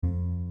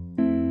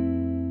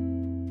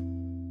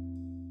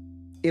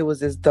it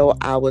was as though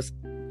I was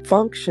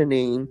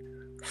functioning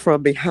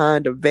from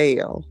behind a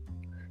veil.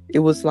 It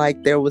was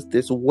like there was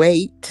this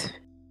weight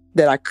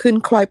that I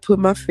couldn't quite put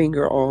my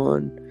finger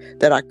on,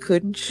 that I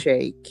couldn't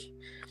shake.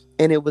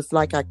 And it was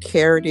like I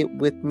carried it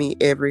with me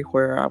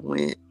everywhere I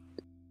went.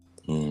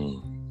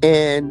 Mm.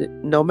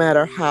 And no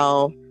matter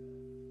how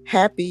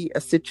happy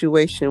a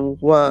situation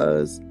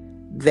was,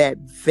 that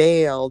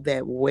veil,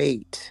 that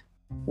weight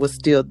was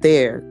still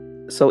there.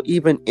 So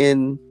even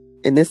and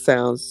this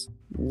sounds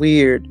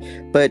weird,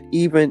 but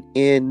even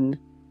in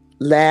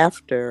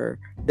laughter,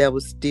 there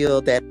was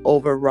still that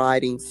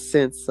overriding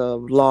sense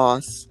of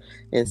loss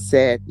and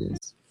sadness.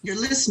 You're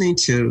listening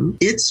to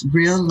It's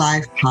Real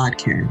Life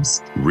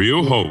Podcast.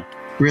 Real hope.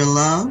 Real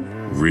love.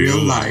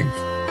 Real life.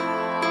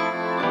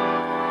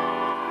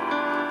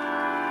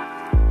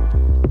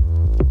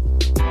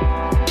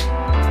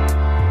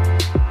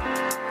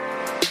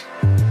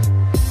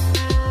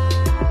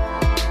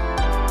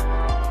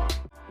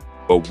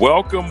 But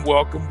welcome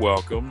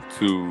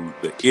to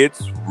the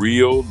It's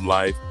Real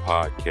Life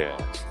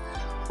Podcast.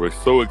 We're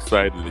so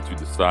excited that you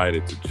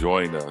decided to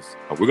join us.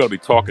 We're going to be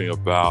talking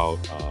about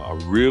a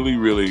really,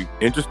 really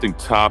interesting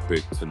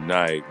topic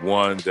tonight,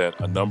 one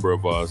that a number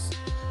of us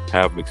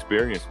have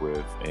experience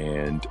with.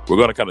 And we're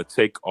going to kind of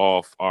take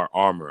off our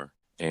armor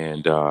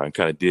and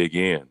kind of dig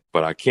in.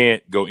 But I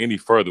can't go any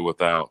further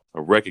without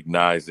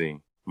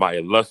recognizing my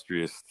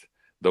illustrious,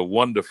 the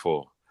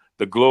wonderful,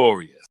 the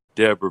glorious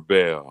Deborah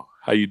Bell.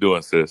 How you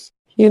doing, sis?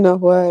 You know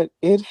what?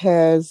 It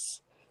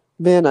has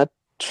been a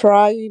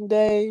trying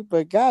day,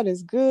 but God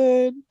is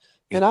good.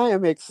 And I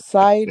am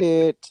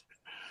excited,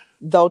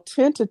 though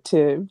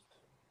tentative,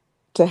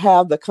 to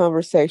have the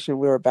conversation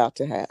we're about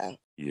to have.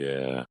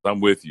 Yeah,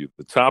 I'm with you.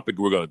 The topic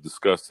we're going to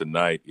discuss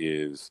tonight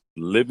is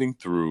living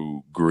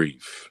through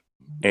grief.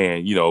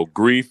 And, you know,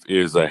 grief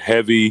is a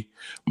heavy,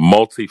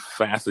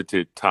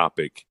 multifaceted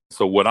topic.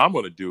 So what I'm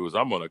going to do is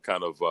I'm going to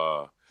kind of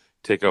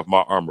take off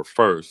my armor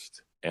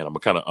first. And I'm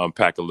going to kind of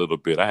unpack a little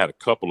bit. I had a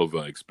couple of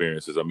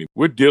experiences. I mean,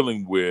 we're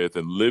dealing with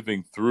and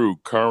living through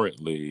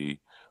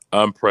currently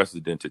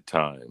unprecedented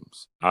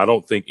times. I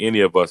don't think any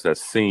of us has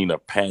seen a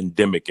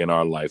pandemic in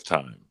our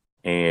lifetime.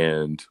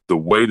 And the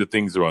way that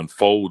things are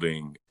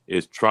unfolding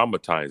is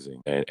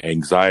traumatizing and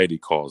anxiety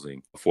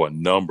causing for a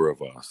number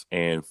of us.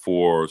 And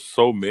for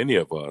so many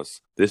of us,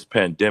 this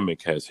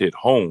pandemic has hit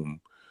home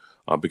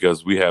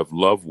because we have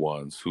loved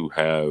ones who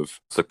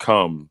have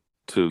succumbed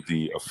to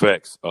the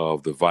effects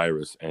of the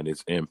virus and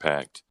its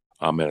impact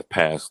and have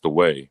passed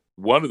away.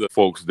 One of the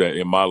folks that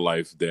in my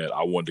life that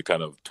I wanted to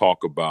kind of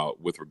talk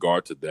about with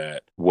regard to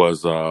that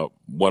was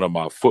one of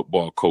my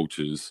football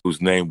coaches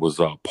whose name was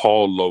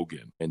Paul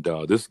Logan. And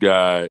this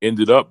guy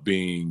ended up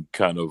being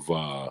kind of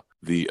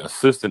the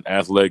assistant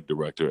athletic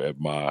director at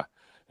my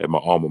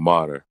alma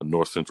mater,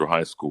 North Central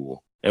High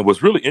School. And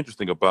what's really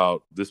interesting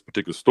about this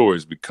particular story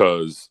is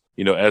because,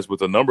 you know, as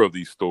with a number of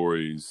these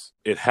stories,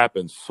 it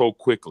happens so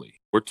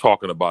quickly. We're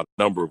talking about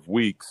a number of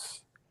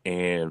weeks,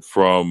 and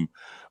from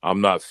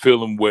I'm not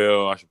feeling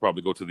well, I should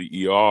probably go to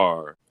the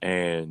ER,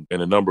 and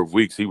in a number of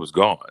weeks, he was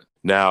gone.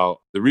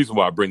 Now, the reason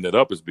why I bring that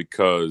up is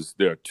because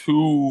there are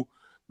two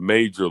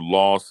major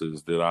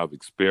losses that I've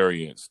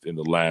experienced in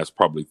the last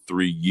probably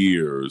 3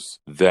 years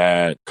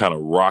that kind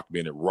of rocked me,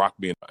 and it rocked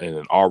me in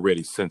an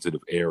already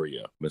sensitive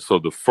area. And so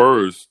the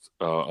first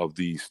of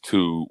these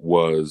two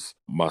was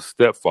my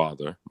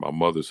stepfather. My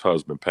mother's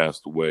husband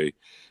passed away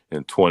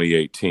in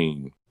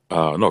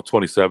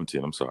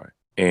 2017, I'm sorry.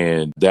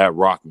 And that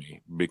rocked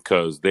me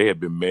because they had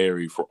been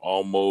married for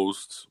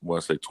almost,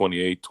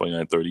 28,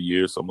 29, 30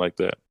 years, something like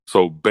that.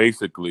 So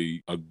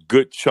basically a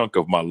good chunk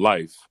of my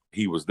life,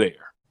 he was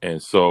there. And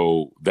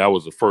so that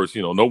was the first,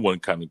 you know, no one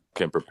kind of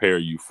can prepare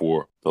you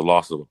for the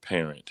loss of a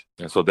parent.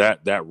 And so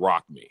that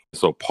rocked me.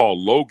 So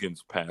Paul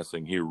Logan's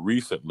passing here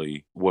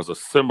recently was a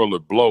similar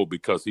blow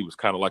because he was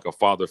kind of like a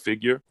father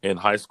figure in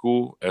high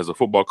school as a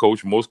football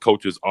coach. Most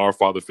coaches are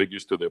father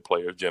figures to their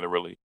players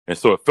generally. And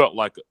so it felt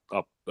like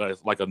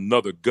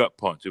another gut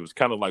punch. It was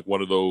kind of like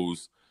one of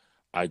those,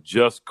 I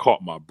just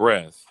caught my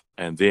breath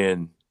and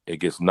then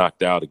it gets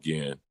knocked out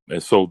again.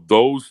 And so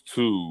those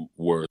two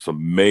were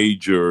some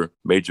major,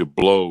 major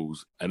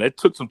blows. And it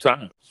took some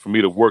time for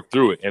me to work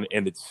through it. And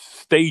it's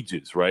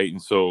stages, right?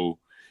 And so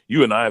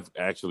you and I have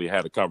actually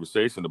had a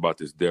conversation about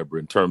this, Deborah,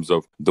 in terms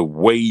of the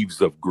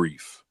waves of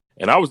grief.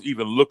 And I was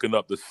even looking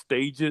up the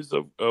stages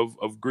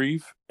of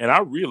grief. And I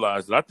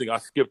realized that I think I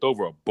skipped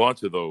over a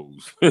bunch of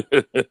those.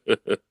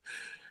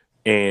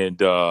 And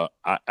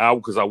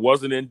because I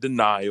wasn't in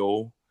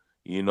denial,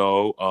 you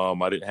know,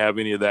 I didn't have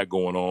any of that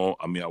going on.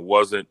 I mean, I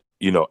wasn't,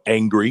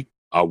 angry.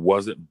 I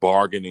wasn't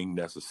bargaining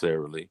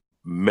necessarily.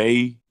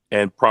 May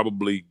and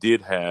probably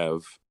did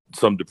have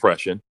some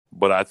depression,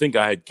 but I think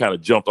I had kind of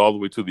jumped all the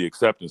way to the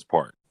acceptance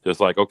part. Just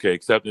like, okay,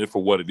 accepting it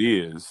for what it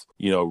is,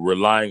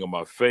 relying on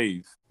my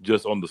faith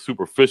just on the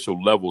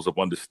superficial levels of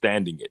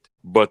understanding it.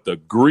 But the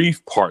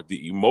grief part,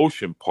 the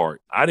emotion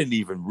part, I didn't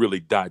even really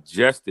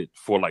digest it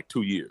for like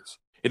 2 years.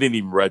 It didn't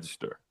even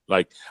register.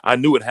 Like, I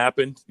knew it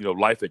happened.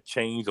 Life had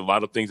changed. A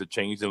lot of things had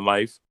changed in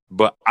life.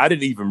 But I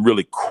didn't even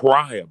really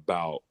cry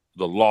about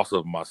the loss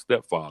of my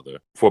stepfather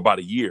for about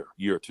a year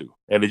or two.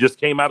 And it just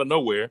came out of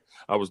nowhere.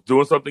 I was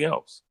doing something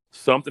else.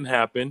 Something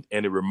happened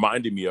and it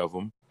reminded me of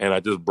him, and I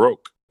just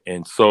broke.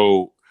 And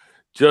so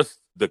just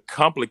the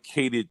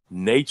complicated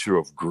nature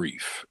of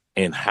grief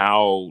and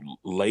how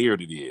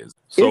layered it is.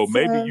 So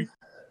maybe you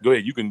go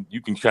ahead. You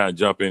can kind of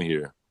jump in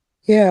here.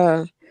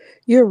 Yeah,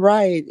 you're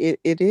right.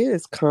 It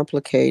is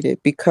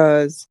complicated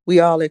because we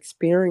all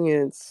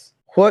experience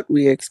what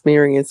we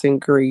experience in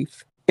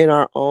grief in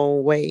our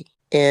own way.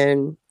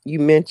 And you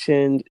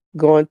mentioned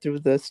going through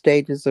the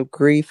stages of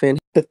grief. And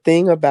the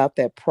thing about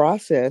that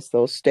process,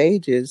 those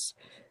stages,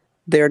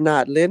 they're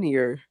not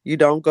linear. You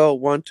don't go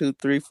 1, 2,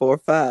 3, 4,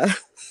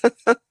 5.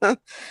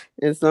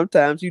 And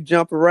sometimes you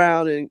jump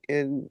around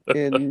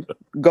and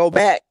go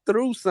back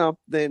through some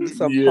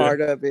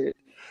part of it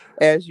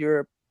as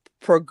you're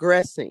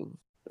progressing.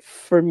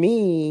 For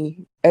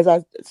me, as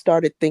I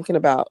started thinking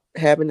about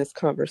having this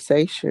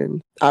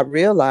conversation, I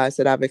realized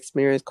that I've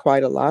experienced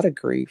quite a lot of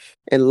grief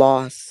and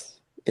loss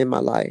in my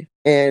life.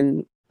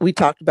 And we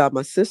talked about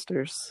my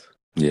sisters.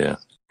 Yeah.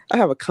 I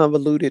have a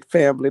convoluted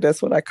family.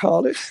 That's what I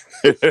call it.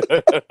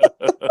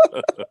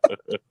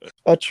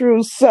 A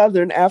true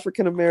Southern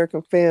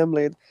African-American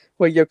family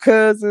where your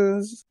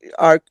cousins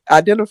are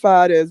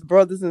identified as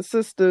brothers and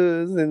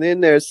sisters, and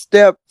then there's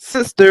step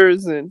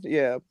sisters, and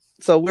yeah.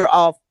 So we're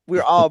all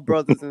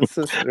brothers and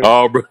sisters.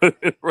 Oh,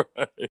 right.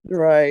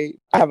 Right.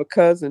 I have a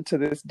cousin to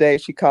this day.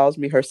 She calls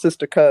me her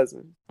sister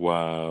cousin.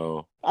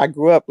 Wow. I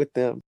grew up with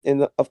them.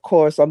 And of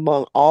course,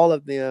 among all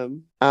of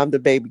them, I'm the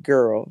baby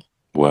girl.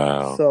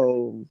 Wow.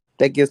 So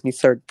that gives me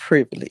certain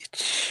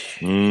privilege.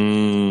 I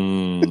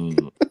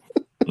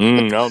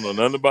don't know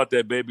nothing about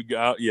that baby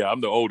girl. Yeah,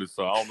 I'm the oldest,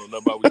 so I don't know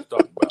nothing about what you're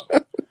talking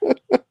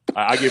about.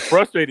 I get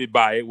frustrated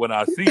by it when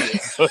I see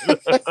it.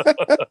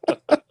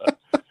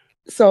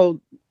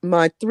 So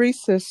my 3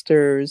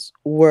 sisters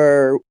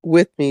were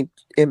with me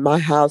in my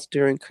house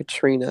during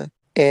Katrina,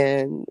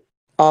 and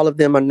all of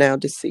them are now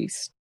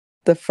deceased.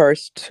 The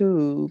first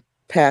 2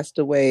 passed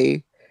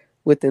away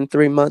within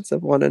 3 months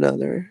of one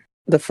another.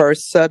 The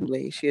first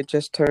suddenly, she had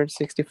just turned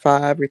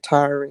 65,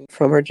 retiring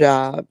from her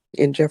job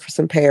in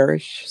Jefferson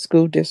Parish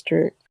School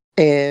District,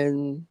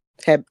 and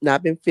had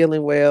not been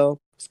feeling well,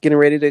 was getting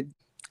ready to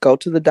go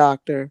to the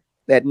doctor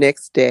that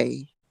next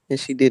day, and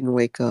she didn't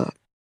wake up.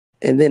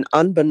 And then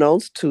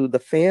unbeknownst to the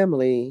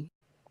family,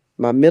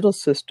 my middle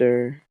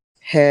sister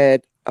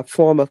had a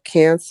form of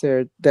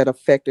cancer that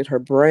affected her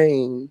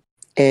brain.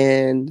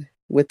 And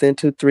within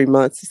 2-3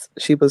 months,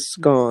 she was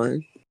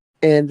gone.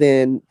 And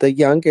then the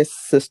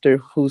youngest sister,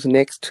 who's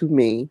next to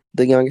me,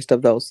 the youngest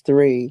of those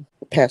 3,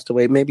 passed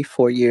away maybe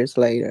 4 years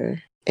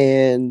later.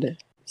 And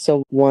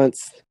so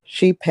once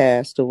she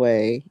passed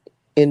away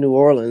in New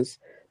Orleans,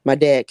 my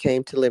dad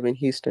came to live in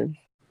Houston,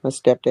 my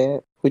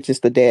stepdad, which is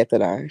the dad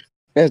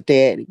that's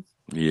daddy.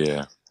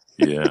 Yeah.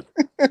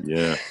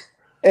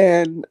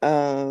 And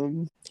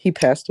he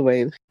passed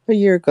away a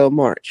year ago,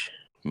 March.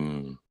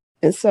 And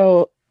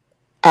so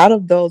out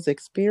of those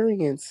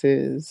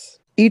experiences,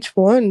 each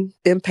one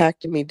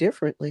impacted me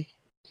differently.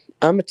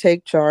 I'm a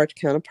take charge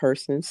kind of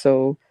person.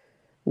 So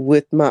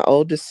with my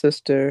oldest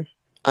sister,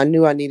 I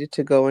knew I needed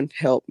to go and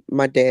help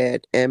my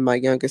dad and my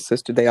youngest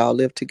sister. They all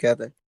lived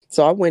together.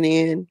 So I went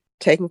in,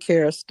 taking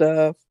care of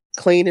stuff,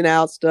 cleaning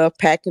out stuff,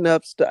 packing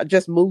up stuff,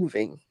 just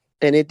moving.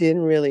 And it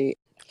didn't really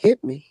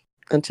hit me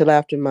until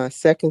after my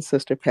second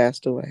sister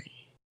passed away.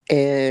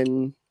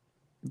 And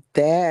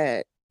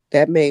that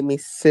made me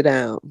sit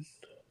down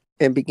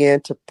and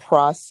began to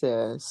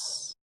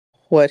process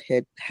what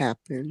had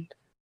happened.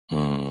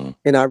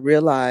 And I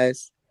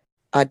realized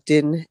I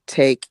didn't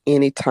take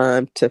any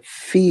time to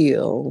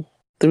feel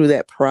through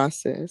that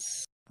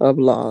process of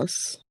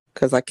loss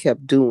because I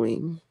kept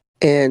doing.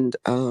 And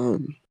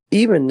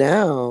even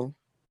now,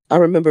 I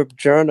remember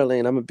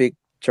journaling. I'm a big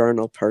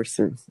journal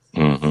person.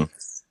 Mm-hmm.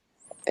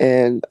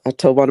 And I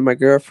told one of my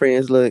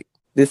girlfriends, look,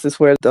 this is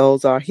where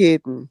those are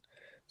hidden.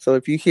 So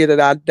if you hear that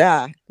I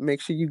die, make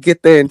sure you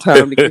get there in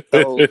time to get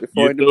those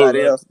before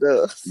anybody else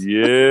does.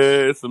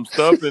 Yeah, some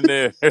stuff in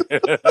there.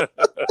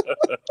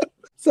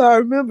 So I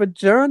remember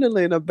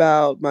journaling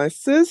about my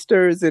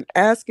sisters and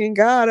asking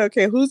God,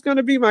 okay, who's going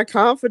to be my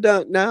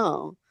confidant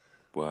now?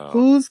 Wow.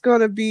 Who's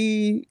going to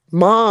be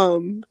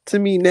mom to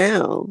me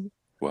now?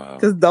 Wow.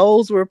 Because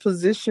those were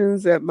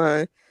positions that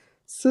my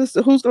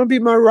sister, who's going to be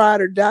my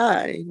ride or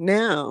die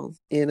now?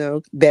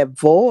 That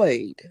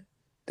void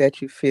that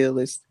you feel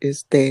is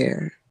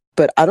there.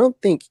 But I don't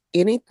think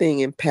anything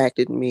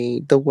impacted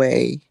me the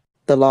way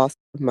the loss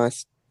of my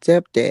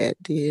stepdad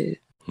did.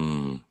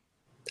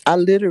 I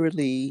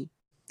literally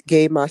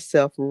gave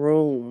myself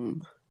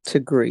room to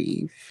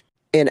grieve.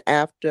 And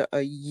after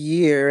a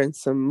year and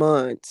some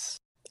months,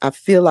 I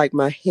feel like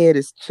my head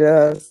is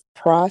just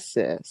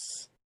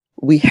process.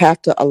 We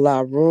have to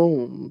allow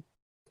room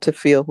to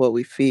feel what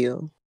we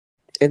feel.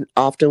 And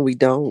often we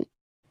don't.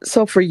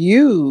 So for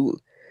you,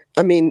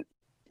 I mean,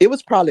 it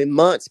was probably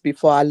months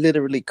before I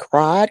literally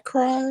cried.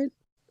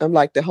 I'm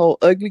like the whole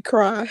ugly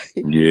cry.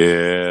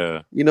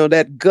 Yeah. You know,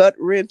 that gut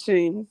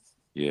wrenching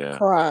Yeah.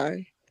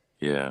 cry.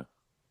 Yeah.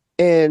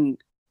 And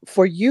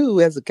for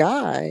you as a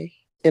guy,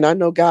 and I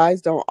know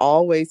guys don't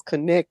always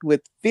connect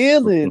with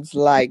feelings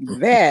like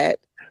that.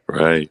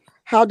 Right.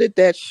 How did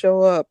that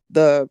show up?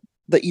 The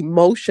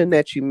emotion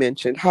that you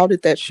mentioned, how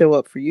did that show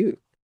up for you?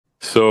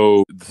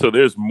 So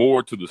there's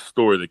more to the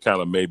story that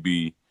kind of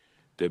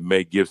that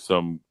may give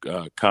some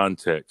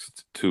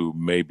context to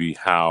maybe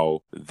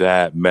how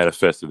that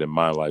manifested in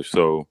my life.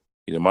 So,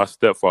 my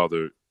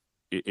stepfather,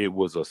 it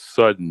was a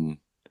sudden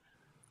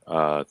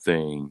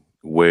thing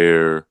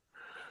where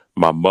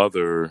my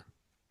mother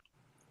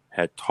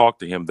had talked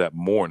to him that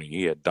morning.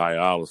 He had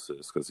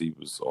dialysis because he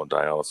was on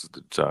dialysis at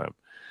the time.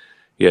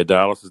 He had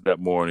dialysis that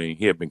morning.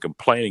 He had been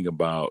complaining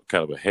about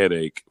kind of a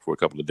headache for a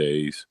couple of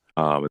days.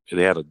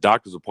 They had a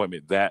doctor's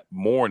appointment that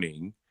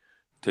morning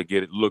to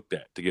get it looked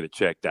at, to get it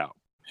checked out.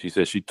 She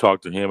said she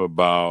talked to him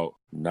about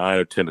 9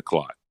 or 10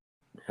 o'clock.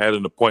 Had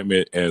an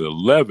appointment at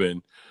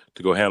 11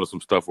 to go handle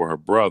some stuff for her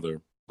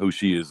brother, who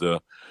she is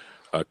a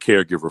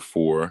caregiver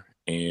for,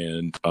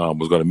 and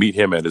was going to meet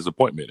him at his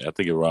appointment, I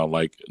think around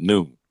like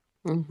noon.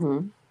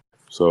 Mm-hmm.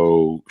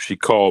 So she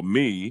called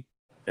me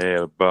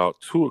at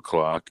about 2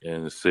 o'clock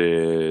and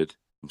said,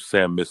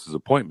 Sam missed his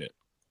appointment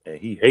and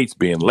he hates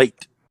being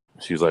late.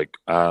 She was like,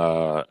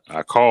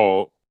 I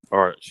called,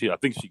 or I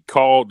think she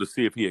called to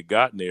see if he had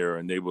gotten there,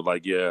 and they were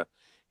like, yeah,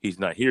 he's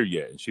not here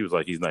yet. And she was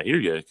like, he's not here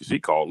yet, because she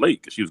called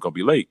late because she was going to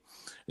be late.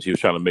 And she was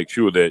trying to make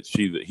sure that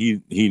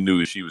he knew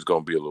that she was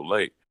going to be a little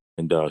late.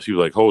 And she was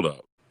like, hold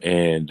up.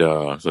 And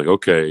I was like,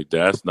 okay,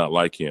 that's not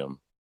like him.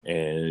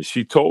 And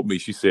she told me,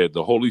 she said,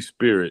 the Holy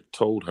Spirit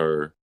told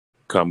her,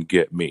 come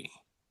get me.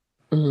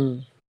 Mm-hmm.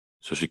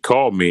 So she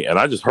called me, and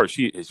I just heard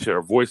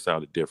her voice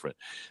sounded different.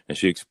 And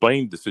she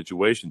explained the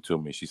situation to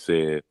me. She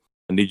said,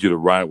 I need you to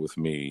ride with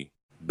me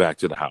back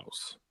to the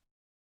house.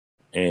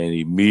 And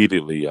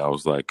immediately I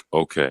was like,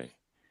 okay.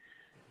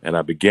 And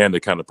I began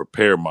to kind of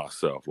prepare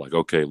myself, like,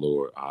 okay,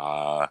 Lord,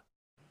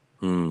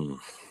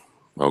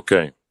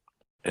 okay.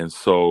 And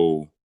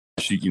so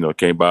she,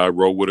 came by, I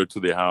rode with her to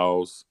the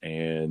house,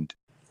 and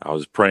I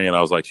was praying. I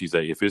was like, she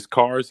said, if his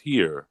car is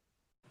here,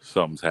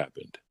 something's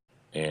happened.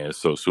 And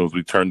so as soon as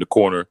we turned the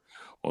corner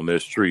on their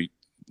street,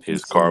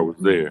 his car was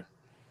there.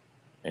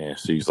 And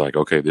she's like,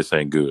 okay, this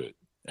ain't good.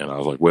 And I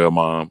was like, well,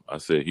 Mom, I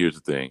said, here's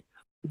the thing.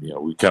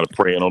 We kind of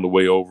praying on the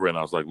way over, and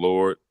I was like,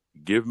 Lord,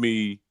 give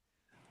me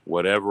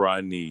whatever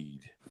I need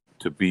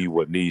to be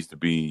what needs to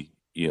be,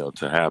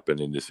 to happen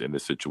in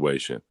this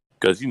situation.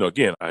 Because,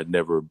 again, I'd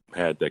never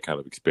had that kind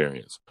of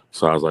experience.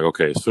 So I was like,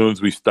 okay, as soon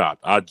as we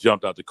stopped, I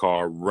jumped out the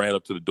car, ran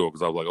up to the door,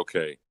 because I was like,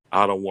 okay,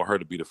 I don't want her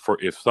to be the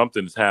first. If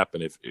something's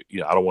happened,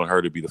 I don't want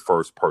her to be the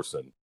first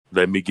person.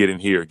 Let me get in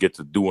here and get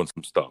to doing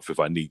some stuff if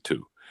I need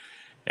to.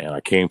 And I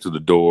came to the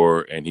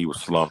door, and he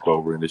was slumped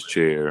over in his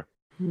chair.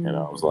 And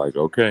I was like,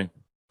 okay.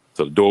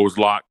 So the door was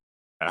locked.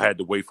 I had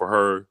to wait for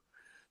her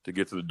to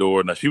get to the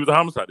door. Now, she was a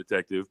homicide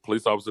detective,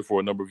 police officer for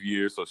a number of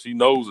years, so she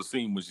knows the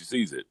scene when she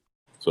sees it.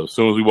 So as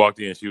soon as we walked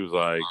in, she was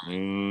like,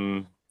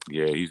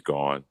 yeah, he's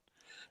gone.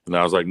 And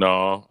I was like,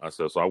 no. I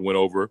said, so I went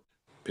over,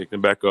 picked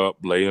him back up,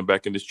 laid him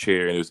back in his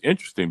chair. And it was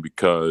interesting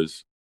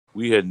because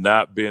we had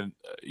not been,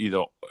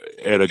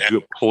 at a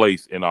good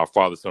place in our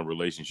father-son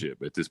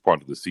relationship at this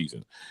part of the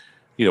season.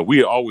 We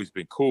had always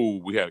been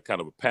cool. We had kind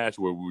of a patch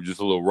where we were just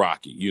a little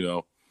rocky,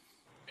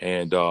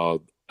 and the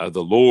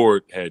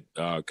Lord had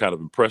kind of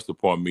impressed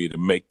upon me to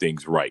make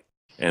things right.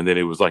 And then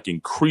it was like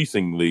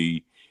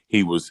increasingly,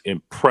 he was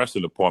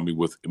impressing upon me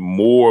with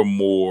more and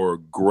more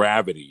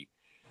gravity.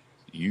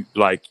 You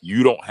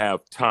don't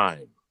have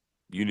time.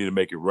 You need to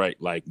make it right,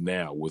 like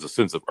now, with a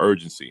sense of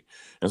urgency.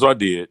 And so I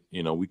did.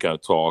 We kind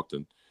of talked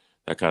and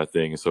that kind of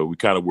thing. And so we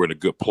kind of were in a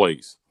good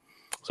place.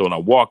 So when I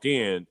walk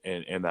in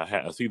and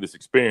I see this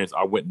experience,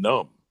 I went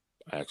numb,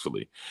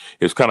 actually.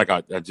 It's kind of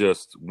like I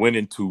just went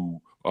into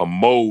a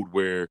mode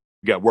where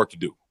we got work to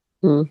do.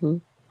 Mm-hmm.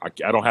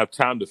 I don't have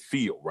time to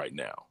feel right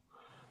now.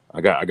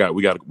 We got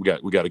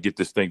to get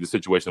the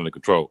situation under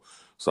control.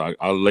 So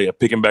I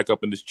pick him back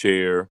up in this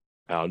chair.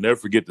 I'll never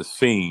forget the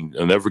scene.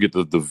 I'll never forget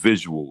the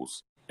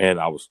visuals. And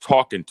I was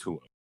talking to him,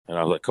 and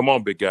I was like, come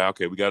on, big guy.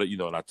 Okay, we got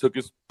to, and I took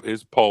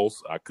his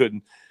pulse. I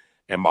couldn't,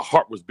 and my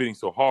heart was beating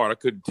so hard, I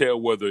couldn't tell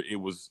whether it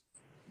was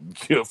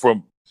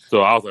from.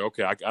 So I was like,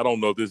 okay, I don't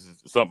know if this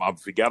is something,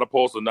 if he got a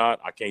pulse or not.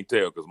 I can't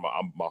tell because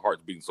my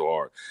heart's beating so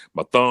hard.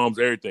 My thumbs,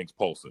 everything's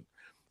pulsing.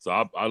 So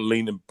I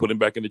leaned and put him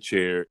back in the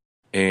chair,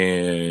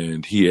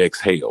 and he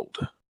exhaled.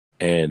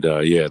 And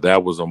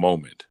that was a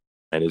moment.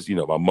 And it's,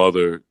 my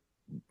mother,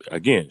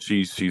 again,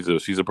 she's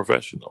a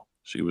professional.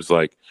 She was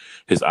like,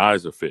 his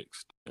eyes are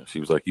fixed. She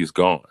was like, he's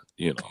gone,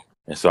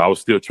 And so I was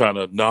still trying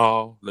to,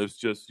 no, let's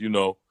just,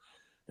 And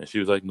she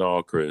was like,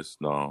 no, Chris,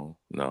 no.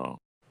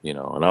 And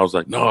I was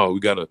like, no, we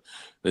gotta,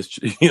 let's,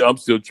 I'm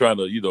still trying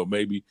to,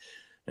 maybe.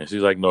 And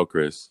she's like, no,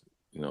 Chris,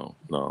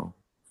 no.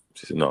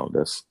 She said, no,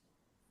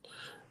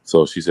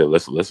 so she said,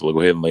 let's go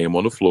ahead and lay him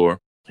on the floor.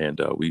 And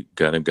we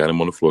got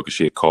him on the floor because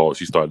she had called.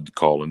 She started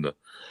calling the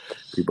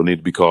people need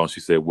to be called. She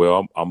said,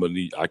 well,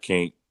 I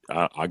can't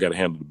I got to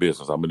handle the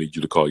business. I'm gonna need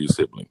you to call your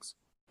siblings.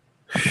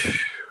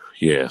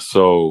 Yeah,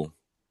 so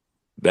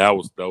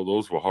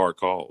those were hard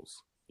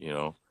calls,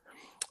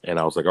 And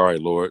I was like, all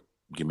right, Lord,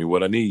 give me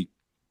what I need,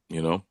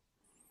 you know.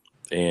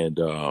 And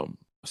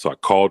so I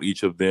called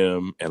each of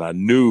them, and I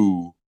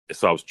knew.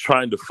 So I was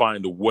trying to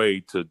find a way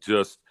to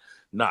just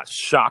not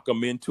shock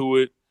them into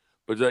it,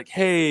 but like,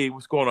 hey,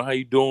 what's going on? How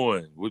you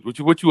doing?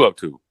 What you up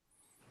to?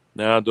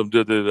 Now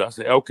I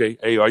say, okay,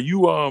 hey, are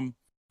you are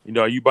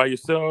you by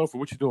yourself or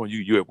what you doing?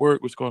 You at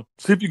work? What's going on?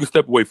 See if you can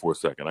step away for a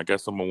second. I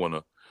got something I want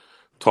to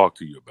talk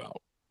to you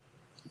about.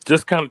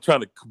 Just kind of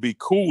trying to be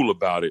cool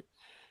about it,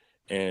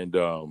 and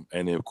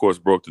then of course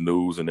broke the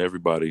news, and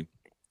everybody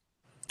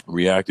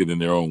reacted in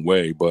their own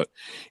way. But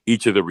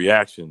each of the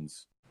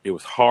reactions, it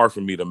was hard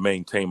for me to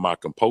maintain my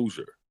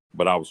composure.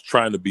 But I was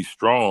trying to be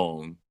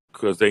strong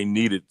because they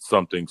needed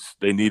something.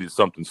 They needed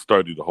something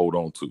sturdy to hold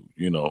on to.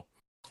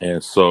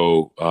 And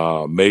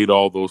so made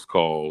all those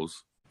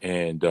calls.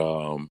 And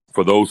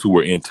for those who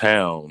were in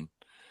town,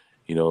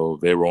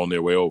 they were on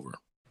their way over.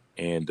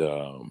 And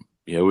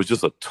it was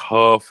just a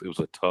tough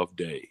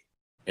day.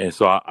 And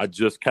so I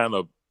just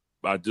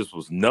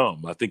was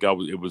numb. I think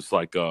it was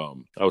like, I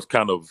was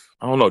kind of,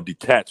 I don't know,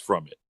 detached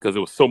from it because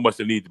there was so much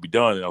that needed to be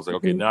done. And I was like,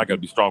 okay, now I got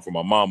to be strong for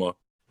my mama,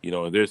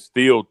 and there's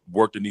still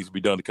work that needs to be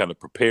done to kind of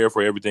prepare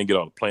for everything, get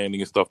all the planning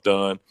and stuff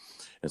done.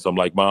 And so I'm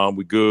like, Mom,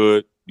 we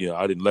good.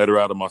 I didn't let her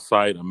out of my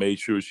sight. I made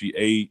sure she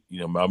ate,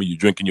 Mommy, you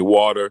drinking your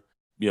water,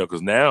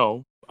 because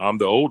now I'm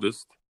the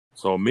oldest.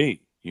 So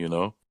me,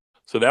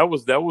 so that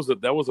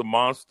was a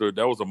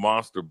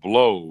monster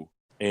blow.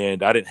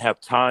 And I didn't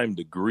have time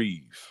to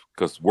grieve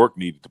because work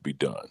needed to be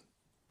done.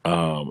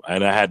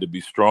 And I had to be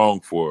strong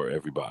for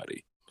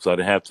everybody. So I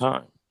didn't have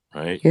time,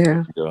 right?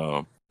 Yeah.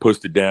 And,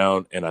 pushed it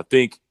down. And I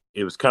think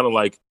it was kind of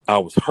like I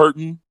was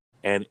hurting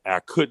and I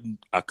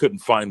couldn't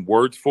find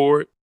words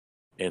for it.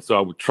 And so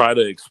I would try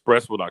to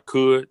express what I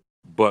could.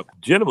 But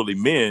generally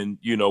men,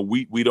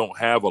 we don't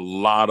have a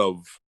lot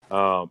of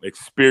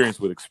experience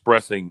with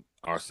expressing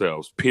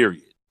ourselves,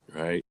 period.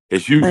 Right.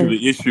 It's usually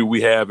the issue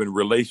we have in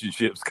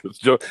relationships because,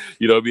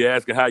 be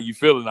asking how you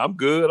feeling. I'm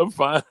good. I'm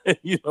fine.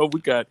 We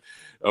got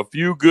a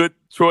few good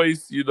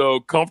choice,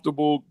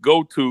 comfortable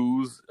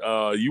go-tos.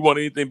 You want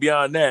anything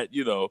beyond that,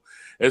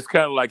 it's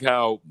kind of like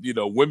how,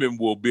 women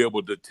will be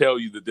able to tell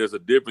you that there's a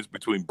difference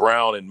between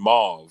brown and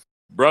mauve.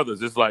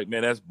 Brothers, it's like,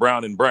 man, that's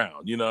brown and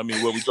brown. You know what I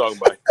mean? What we talking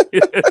about?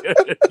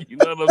 You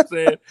know what I'm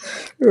saying?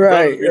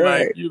 Right.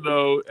 Brothers be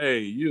like,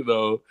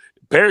 hey,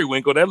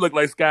 periwinkle, that looked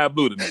like sky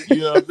blue to me.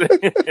 You know what I'm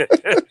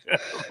saying?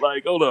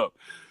 Like, hold up.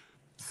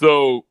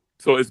 So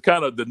it's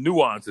kind of the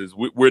nuances.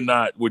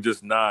 We're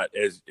just not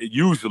as,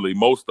 usually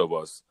most of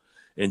us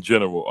in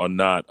general are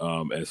not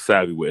as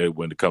savvy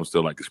when it comes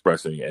to like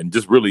expressing and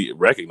just really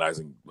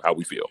recognizing how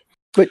we feel.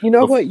 But you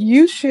know what?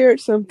 You shared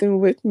something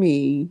with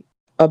me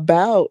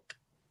about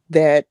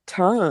that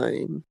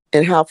time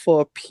and how for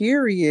a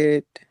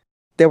period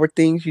there were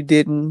things you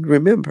didn't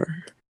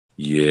remember.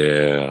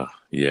 Yeah.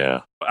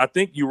 I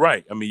think you're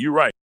right. I mean, you're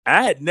right.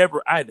 I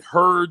had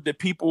heard that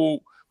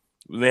people,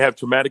 when they have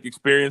traumatic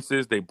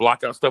experiences, they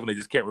block out stuff and they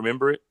just can't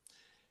remember it.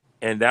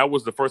 And that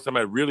was the first time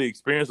I really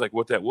experienced like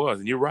what that was.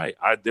 And you're right.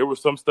 There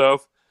was some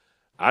stuff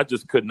I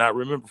just could not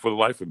remember for the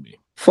life of me.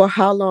 For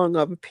how long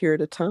of a period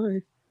of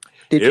time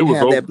did you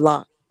have that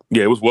block?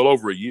 Yeah, it was well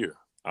over a year.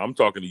 I'm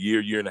talking a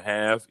year and a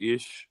half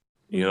ish,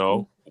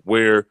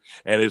 where,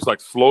 and it's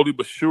like slowly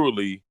but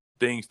surely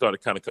things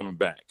started kind of coming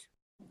back.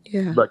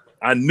 Yeah. Like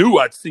I knew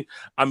I'd see.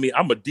 I mean,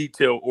 I'm a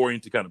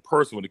detail-oriented kind of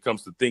person when it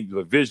comes to things,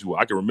 the visual.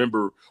 I can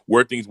remember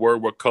where things were,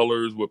 what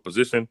colors, what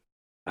position.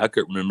 I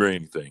couldn't remember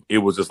anything. It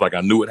was just like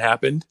I knew it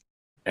happened,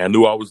 and I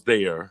knew I was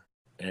there,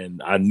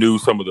 and I knew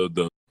some of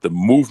the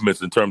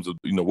movements in terms of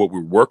what we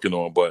were working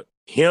on. But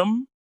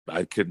him,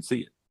 I couldn't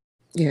see it.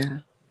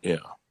 Yeah.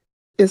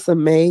 It's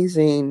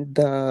amazing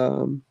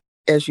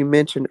as you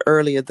mentioned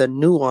earlier, the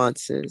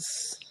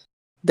nuances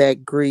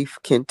that grief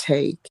can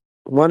take.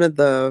 One of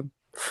the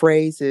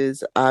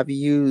phrases I've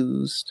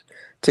used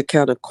to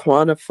kind of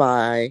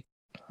quantify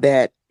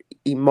that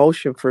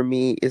emotion for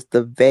me is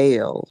the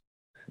veil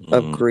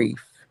of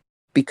grief.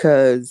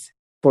 Because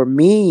for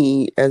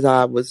me, as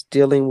I was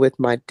dealing with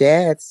my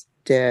dad's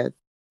death,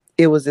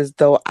 it was as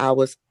though I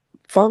was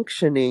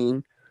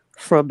functioning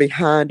from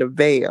behind a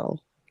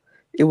veil.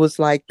 It was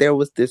like there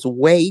was this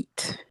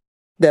weight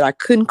that I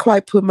couldn't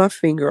quite put my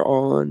finger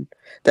on,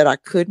 that I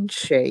couldn't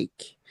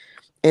shake.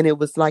 And it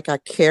was like I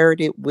carried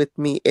it with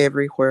me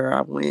everywhere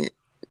I went.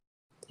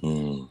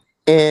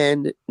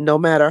 And no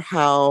matter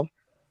how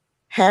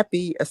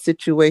happy a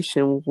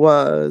situation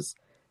was,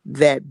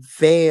 that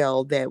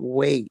veil, that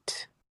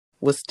weight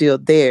was still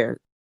there.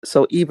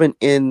 So even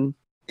and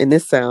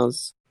this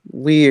sounds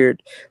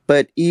weird,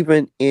 but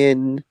even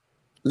in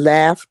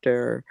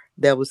laughter,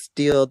 there was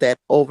still that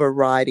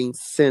overriding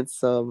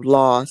sense of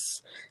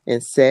loss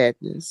and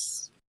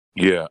sadness.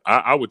 Yeah,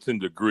 I would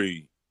tend to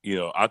agree.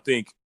 I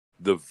think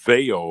the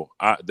veil,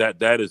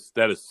 that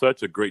is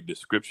such a great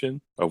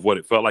description of what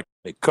it felt like.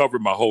 It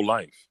covered my whole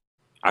life.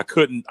 I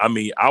couldn't, I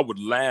mean, I would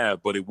laugh,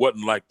 but it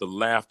wasn't like the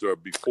laughter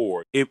of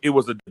before. It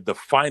was a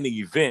defining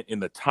event in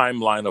the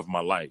timeline of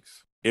my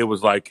life. It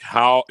was like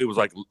it was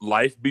like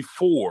life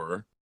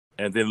before,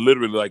 and then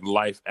literally like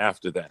life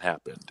after that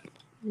happened.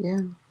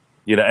 Yeah.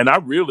 And I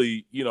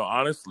really,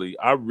 honestly,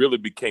 I really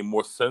became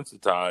more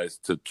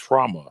sensitized to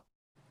trauma.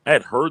 I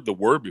had heard the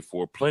word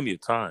before plenty of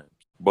times,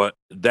 but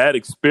that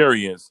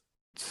experience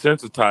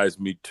sensitized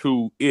me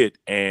to it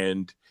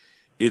and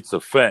its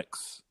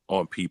effects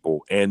on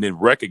people, and then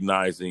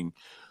recognizing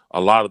a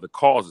lot of the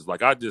causes.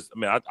 Like I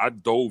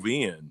dove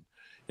in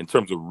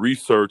terms of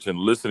research and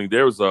listening.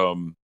 There's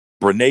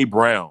Brene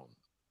Brown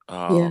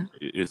Yeah.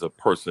 is a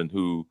person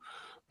who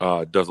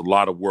does a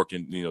lot of work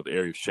in the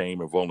area of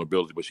shame and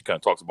vulnerability, but she kind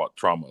of talks about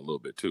trauma a little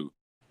bit too.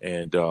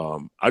 And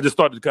I just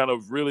started to kind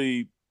of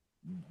really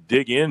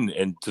dig in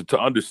and to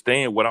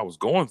understand what I was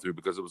going through,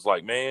 because it was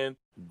like, man,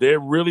 there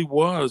really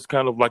was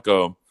kind of like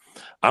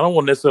I don't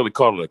want to necessarily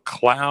call it a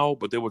cloud,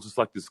 but there was just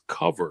like this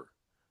cover,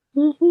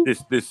 Mm-hmm.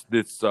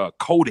 this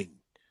coating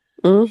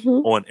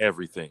Mm-hmm. on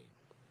everything.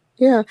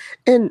 Yeah.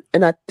 And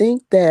I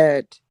think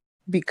that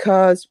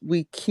because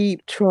we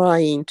keep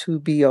trying to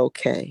be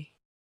okay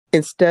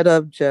instead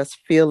of just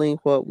feeling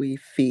what we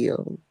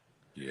feel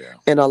Yeah.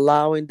 and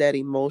allowing that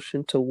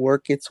emotion to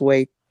work its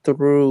way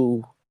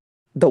through,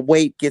 the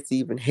weight gets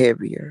even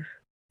heavier.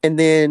 And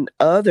then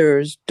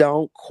others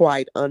don't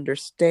quite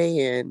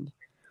understand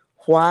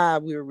why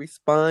we're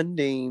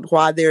responding,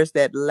 why there's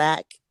that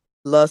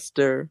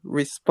lackluster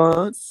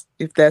response,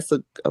 if that's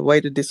a way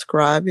to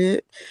describe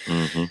it,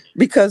 Mm-hmm.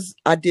 because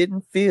I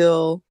didn't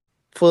feel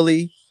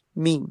fully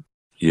me.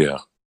 Yeah.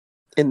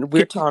 And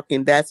we're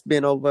talking that's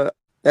been over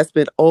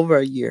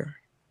a year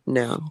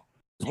now.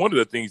 One of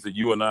the things that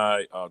you and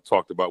I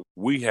talked about,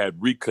 we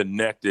had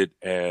reconnected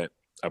at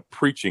a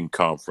preaching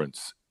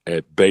conference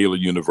at Baylor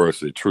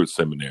University, Truth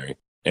Seminary.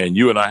 And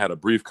you and I had a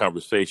brief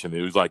conversation.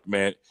 It was like,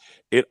 man,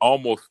 it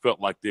almost felt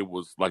like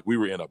we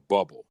were in a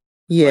bubble.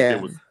 Like there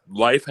Yeah. was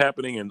life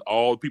happening and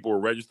all people were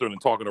registering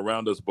and talking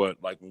around us. But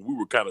like when we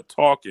were kind of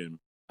talking,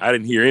 I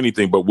didn't hear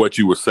anything but what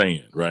you were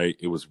saying, right?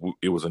 It was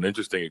an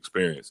interesting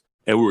experience.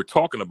 And we were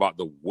talking about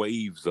the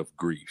waves of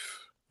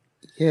grief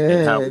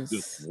and how it just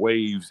Yes.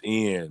 waves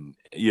in.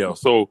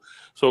 So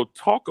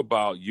talk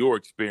about your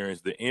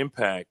experience, the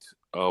impact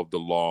of the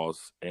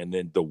loss, and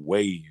then the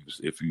waves,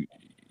 if what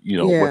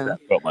Yeah. that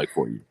felt like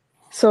for you.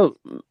 So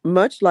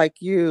much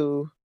like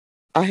you,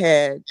 I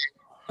had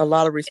a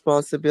lot of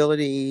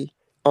responsibility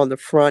on the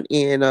front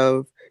end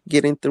of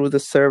getting through the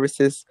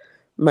services.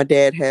 My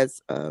dad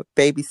has a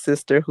baby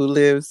sister who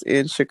lives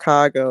in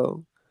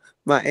Chicago,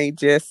 my Aunt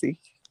Jessie.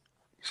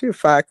 She's a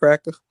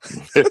firecracker.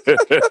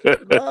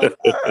 Love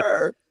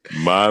her.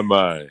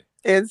 My.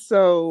 And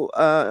so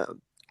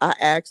I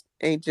asked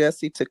Aunt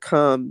Jessie to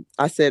come.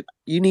 I said,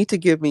 you need to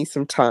give me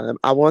some time.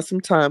 I want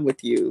some time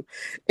with you.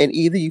 And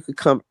either you could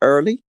come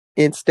early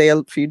and stay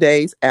a few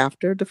days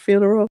after the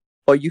funeral,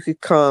 or you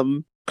could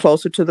come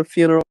closer to the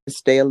funeral and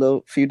stay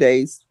few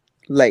days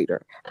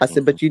later. I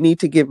said, but you need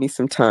to give me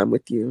some time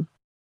with you.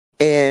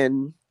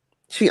 And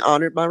she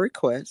honored my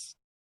request.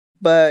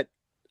 But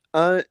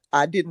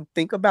I didn't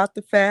think about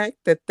the fact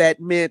that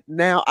meant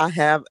now I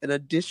have an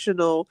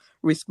additional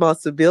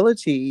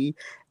responsibility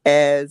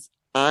as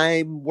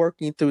I'm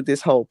working through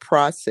this whole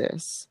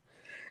process.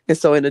 And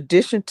so, in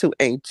addition to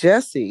Aunt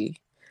Jessie,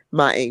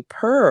 my Aunt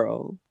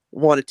Pearl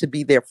wanted to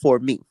be there for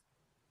me.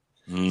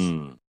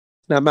 Mm.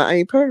 Now, my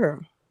Aunt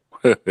Pearl,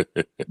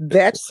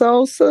 that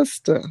soul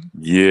sister,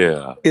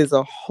 yeah, is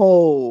a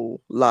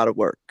whole lot of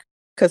work.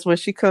 Because when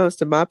she comes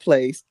to my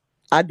place,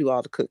 I do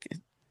all the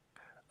cooking.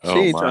 She oh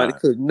ain't trying to my,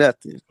 cook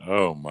nothing.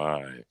 oh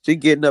my, She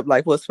getting up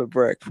like, what's for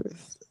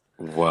breakfast?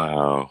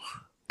 wow.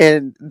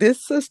 And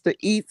this sister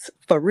eats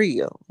for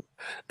real.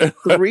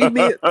 Three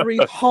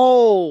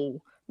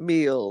whole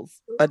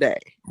meals a day.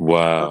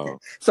 Wow. Okay.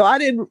 So I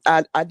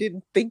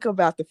didn't think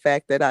about the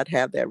fact that I'd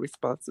have that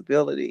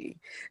responsibility.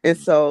 And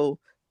so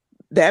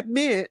that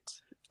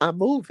meant I'm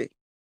moving.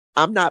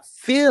 I'm not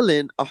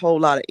feeling a whole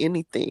lot of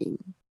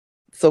anything.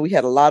 So we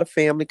had a lot of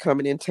family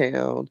coming in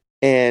town.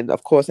 And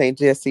of course, Aunt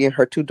Jessie and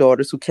her two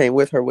daughters who came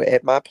with her were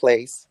at my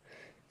place.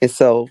 And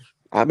so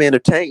I'm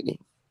entertaining.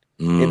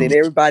 And then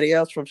everybody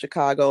else from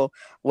Chicago,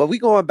 well, we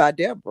going by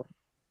Deborah.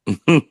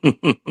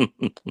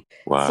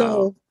 Wow.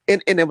 So,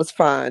 and it was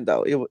fine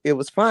though. It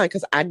was fine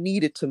because I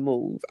needed to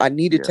move. I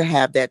needed to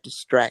have that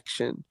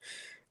distraction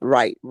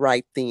right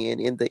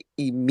then in the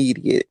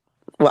immediate.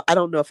 Well, I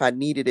don't know if I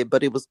needed it,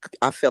 but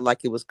I felt like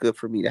it was good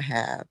for me to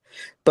have.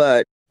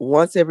 But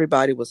once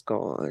everybody was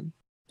gone,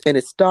 and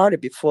it started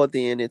before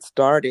then, it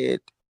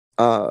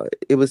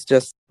was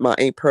just my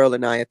Aunt Pearl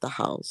and I at the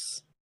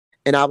house.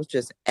 And I was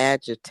just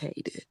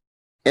agitated.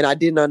 And I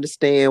didn't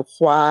understand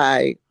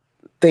why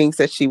things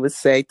that she would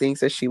say,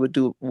 things that she would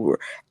do were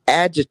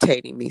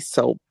agitating me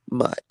so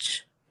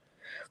much.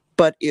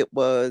 But it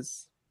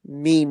was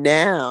me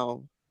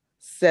now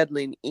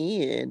settling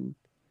in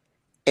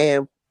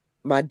and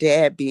my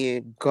dad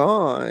being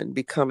gone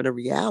becoming a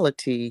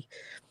reality.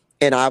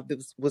 And I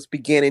was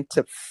beginning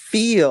to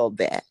feel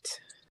that.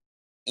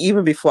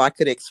 even before I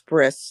could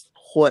express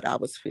what I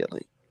was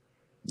feeling.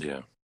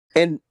 Yeah.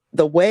 And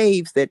the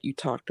waves that you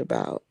talked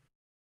about,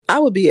 I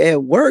would be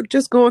at work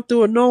just going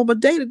through a normal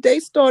day. The day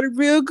started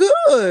real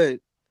good.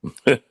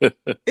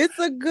 It's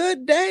a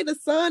good day. The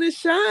sun is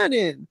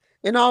shining.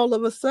 And all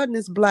of a sudden,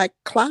 this black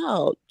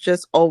cloud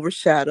just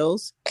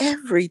overshadows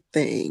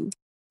everything.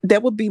 There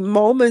would be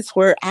moments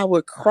where I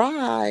would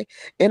cry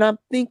and I'm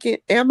thinking,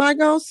 am I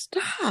going to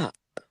stop?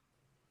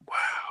 Wow.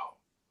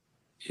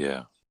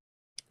 Yeah.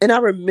 And I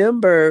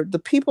remember the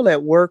people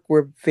at work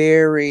were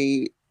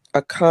very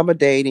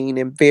accommodating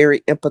and very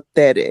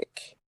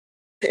empathetic.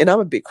 And I'm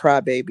a big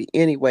crybaby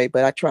anyway,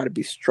 but I try to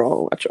be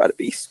strong.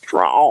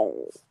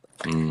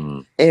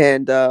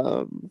 And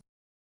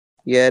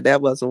yeah,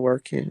 that wasn't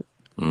working.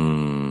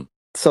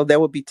 So there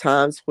would be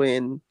times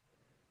when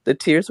the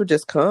tears would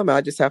just come.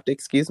 I just have to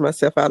excuse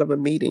myself out of a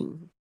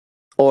meeting.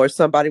 Or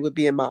somebody would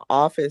be in my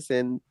office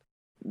and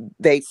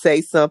they'd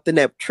say something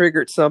that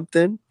triggered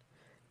something.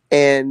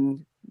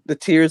 And the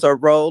tears are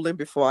rolling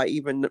before I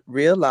even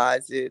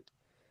realize it.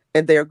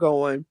 And they're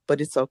going,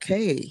 but it's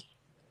okay.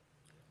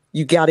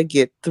 You got to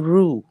get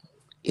through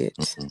it.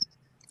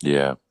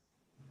 Yeah.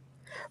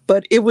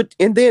 But it would,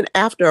 and then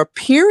after a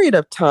period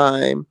of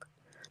time,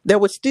 there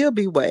would still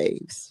be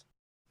waves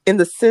in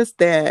the sense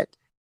that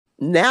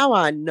now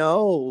I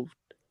know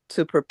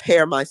to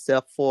prepare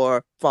myself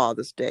for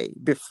Father's Day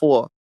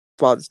before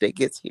Father's Day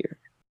gets here.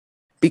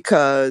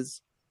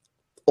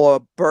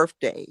 Or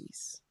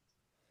birthdays.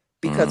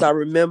 Because I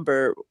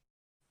remember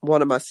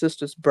one of my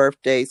sister's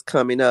birthdays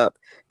coming up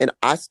and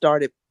I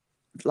started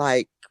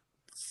like,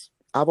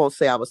 I won't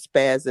say I was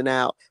spazzing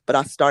out, but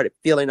I started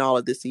feeling all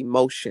of this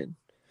emotion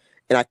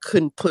and I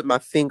couldn't put my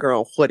finger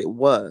on what it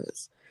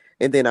was.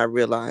 And then I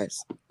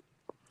realized,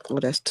 oh,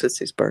 that's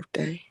Tootsie's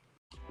birthday.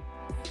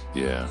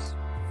 Yeah.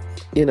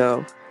 You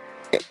know,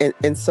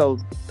 and so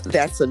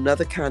that's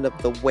another kind of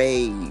the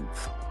wave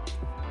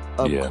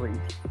of grief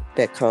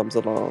that comes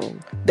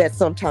along that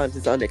sometimes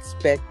is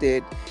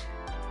unexpected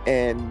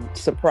and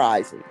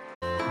surprising.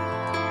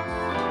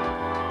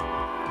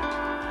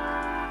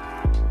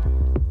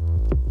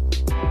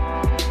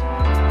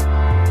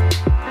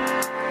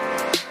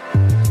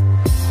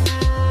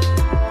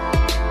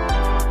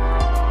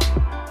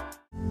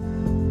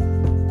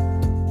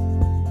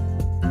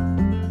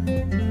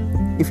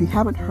 If you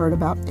haven't heard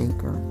about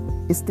Anchor,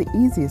 it's the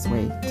easiest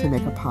way to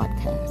make a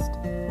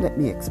podcast. Let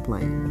me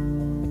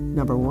explain.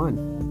 Number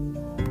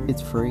 1,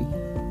 it's free.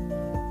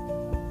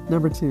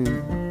 Number 2,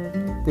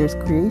 there's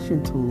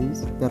creation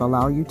tools that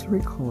allow you to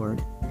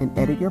record and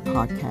edit your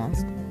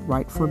podcast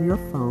right from your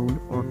phone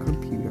or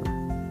computer.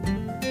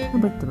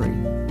 Number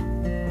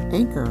 3,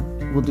 Anchor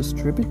will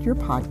distribute your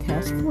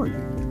podcast for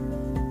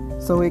you,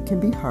 so it can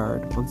be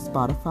heard on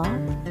Spotify,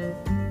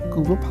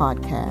 Google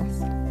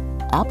Podcasts,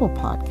 Apple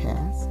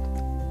Podcasts,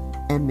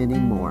 and many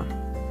more.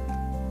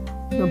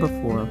 Number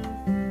 4,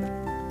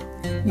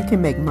 you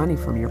can make money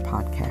from your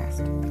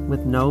podcast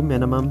with no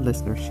minimum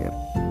listenership.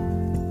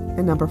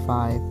 And number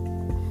 5,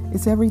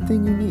 it's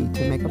everything you need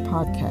to make a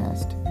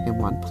podcast in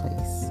one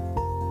place.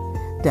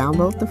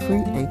 Download the free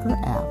Anchor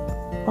app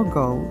or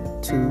go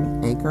to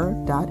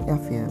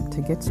anchor.fm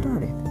to get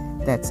started.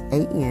 That's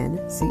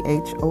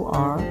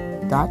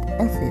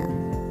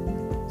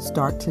ANCHOR.FM.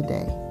 Start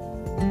today.